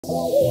Modus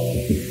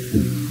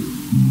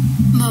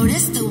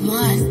the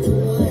one.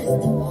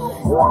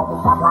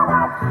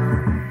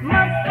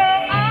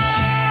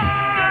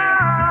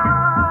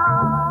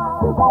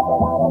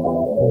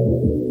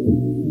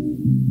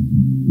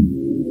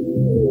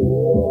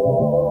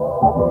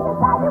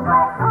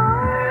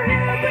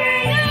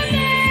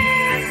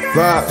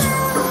 Vybz,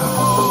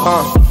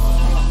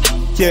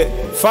 yeah.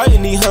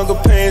 Fighting these hunger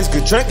pains,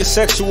 good drinking,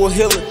 sexual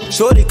healing.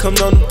 Shorty come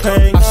on the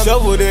pain. I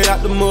shoveled it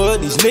out the mud,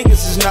 these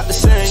niggas is not the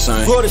same.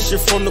 Brought this shit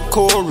from the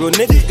core, real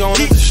niggas gon'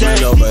 understand.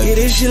 Yeah,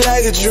 this shit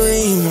like a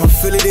dream, I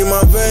feel it in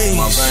my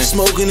veins.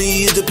 Smoking to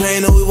ease the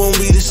pain, no, it won't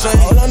be the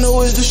same. All I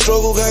know is the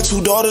struggle, got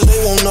 2 daughters,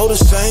 they won't know the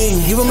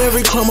same. Give them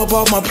every crumb up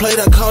off my plate,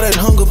 I call that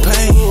hunger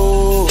pain.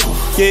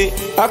 Yeah,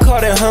 I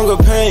call that hunger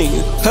pain.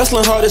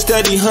 Hustling hard to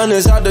steady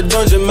hundreds out the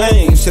dungeon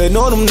main. Said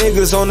no, them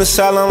niggas on the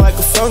sideline like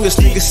a fungus.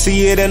 Niggas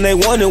see it and they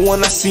want it.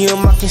 When I see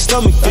them, I can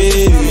stomach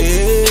it.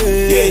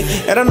 Yeah,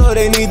 and I know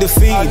they need to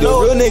feed. The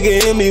real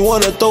nigga in me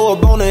wanna throw a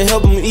bone and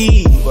help them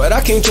eat. But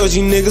I can't trust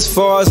you niggas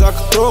far as I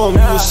can throw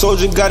them. You a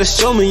soldier, gotta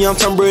show me I'm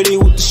Tom Brady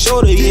with the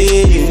shoulder,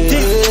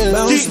 yeah.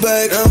 Bounce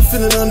back, I'm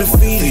feeling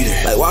undefeated.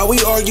 Like why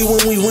we argue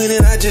when we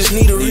winning, I just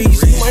need a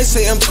reason. You might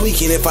say I'm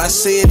tweaking, if I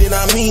say it then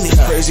I mean it.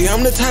 Crazy,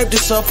 I'm the type to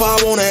suffer,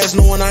 I won't ask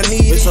no one I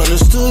need it.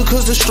 Misunderstood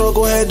cause the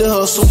struggle had to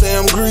hustle, say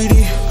I'm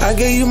greedy. I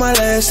gave you my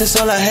last, that's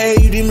all I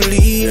had, you didn't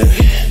believe it.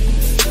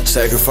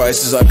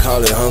 Sacrifices, I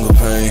call it hunger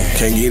pain.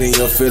 Can't get in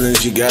your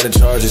feelings, you gotta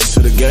charge it to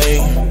the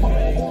game.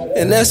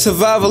 And that's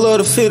survival of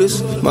the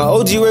fittest. My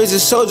OG raised a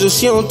soldier,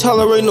 she don't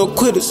tolerate no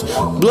quitters.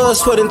 Blood,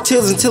 sweat, and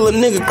tears until a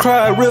nigga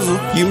cry a river.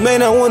 You may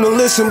not wanna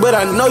listen, but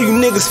I know you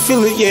niggas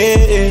feel it,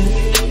 yeah.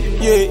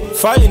 Yeah,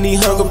 fighting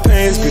these hunger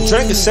pains, good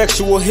drinking,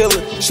 sexual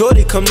healing.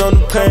 Shorty come on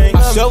the pain.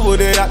 I shoveled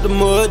it out the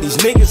mud, these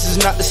niggas is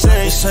not the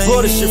same.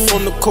 Brought this shit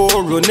from the core,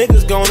 real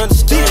niggas gon'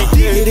 understand.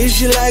 Yeah, this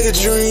shit like a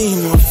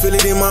dream, I feel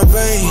it in my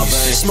veins.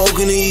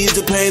 Smoking to ease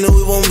the pain, no,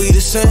 it won't be the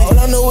same. All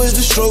I know is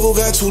the struggle,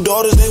 got 2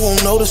 daughters, they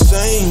won't know the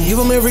same. Give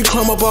them every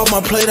crumb up off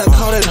my plate, I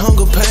call that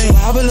hunger pain.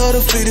 I love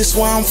the fittest,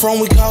 where I'm from,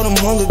 we call them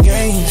hunger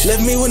games.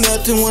 Left me with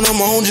nothing when I'm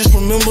on, just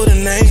remember the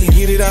name.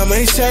 Get it, I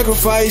made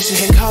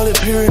sacrifices, and call it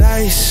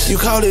paradise. You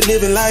call it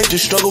living life, the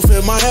struggle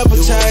fed my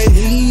appetite.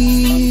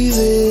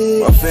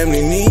 Easy, my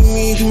family need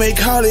me, you may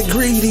call it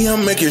greedy,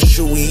 I'm making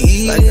sure we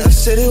eat. Like I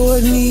said, it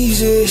wasn't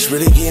easy, it's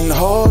really getting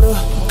harder.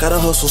 Gotta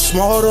hustle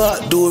smarter, I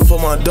do it for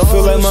my daughters.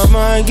 Feel like my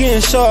mind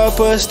getting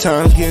sharper, as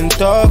time's getting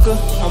darker.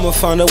 I'ma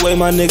find a way,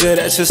 my nigga,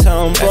 that's just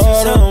how I'm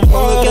brought up.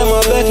 Look at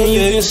my back and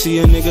you can see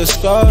a nigga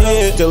scarred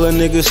up. Still a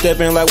nigga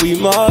stepping like we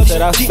mobbed,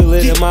 that I feel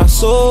it in my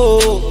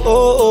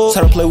soul.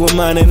 Try to play with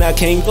mine and I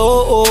can't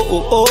go.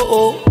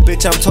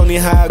 Bitch, I'm Tony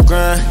how I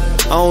grind.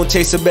 I don't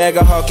chase a bag,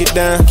 I hawk it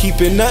down.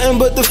 Keeping nothing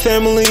but the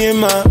family in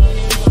mind.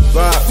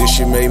 This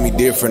shit made me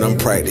different, I'm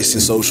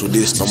practicing social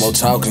distance. No more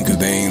talking cause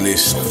they ain't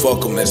listening.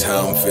 Fuck them, that's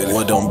how I'm feeling.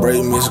 What don't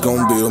break me, it's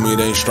gon' build me. It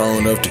ain't strong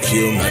enough to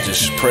kill me. I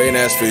just pray and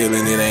that's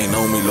feeling, it ain't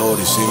on me, Lord,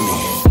 it's in me.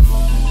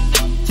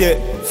 Yeah,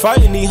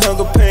 fighting these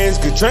hunger pains,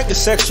 good drinking,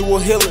 sexual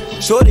healing.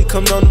 Shorty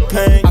come on the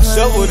pain. I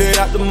shoveled it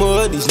out the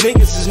mud, these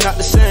niggas is not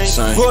the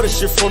same. Brought this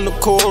shit from the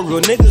core,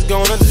 real niggas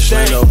gon'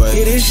 understand.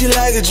 Yeah, this shit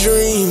like a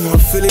dream, I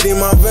feel it in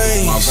my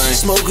veins.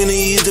 Smoking to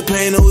ease the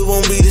pain, no, it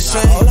won't be the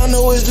same. All I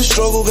know is the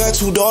struggle, got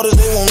 2 daughters,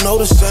 they won't know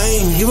the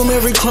same. Give them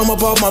every crumb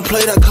up off my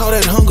plate, I call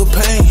that hunger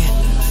pain.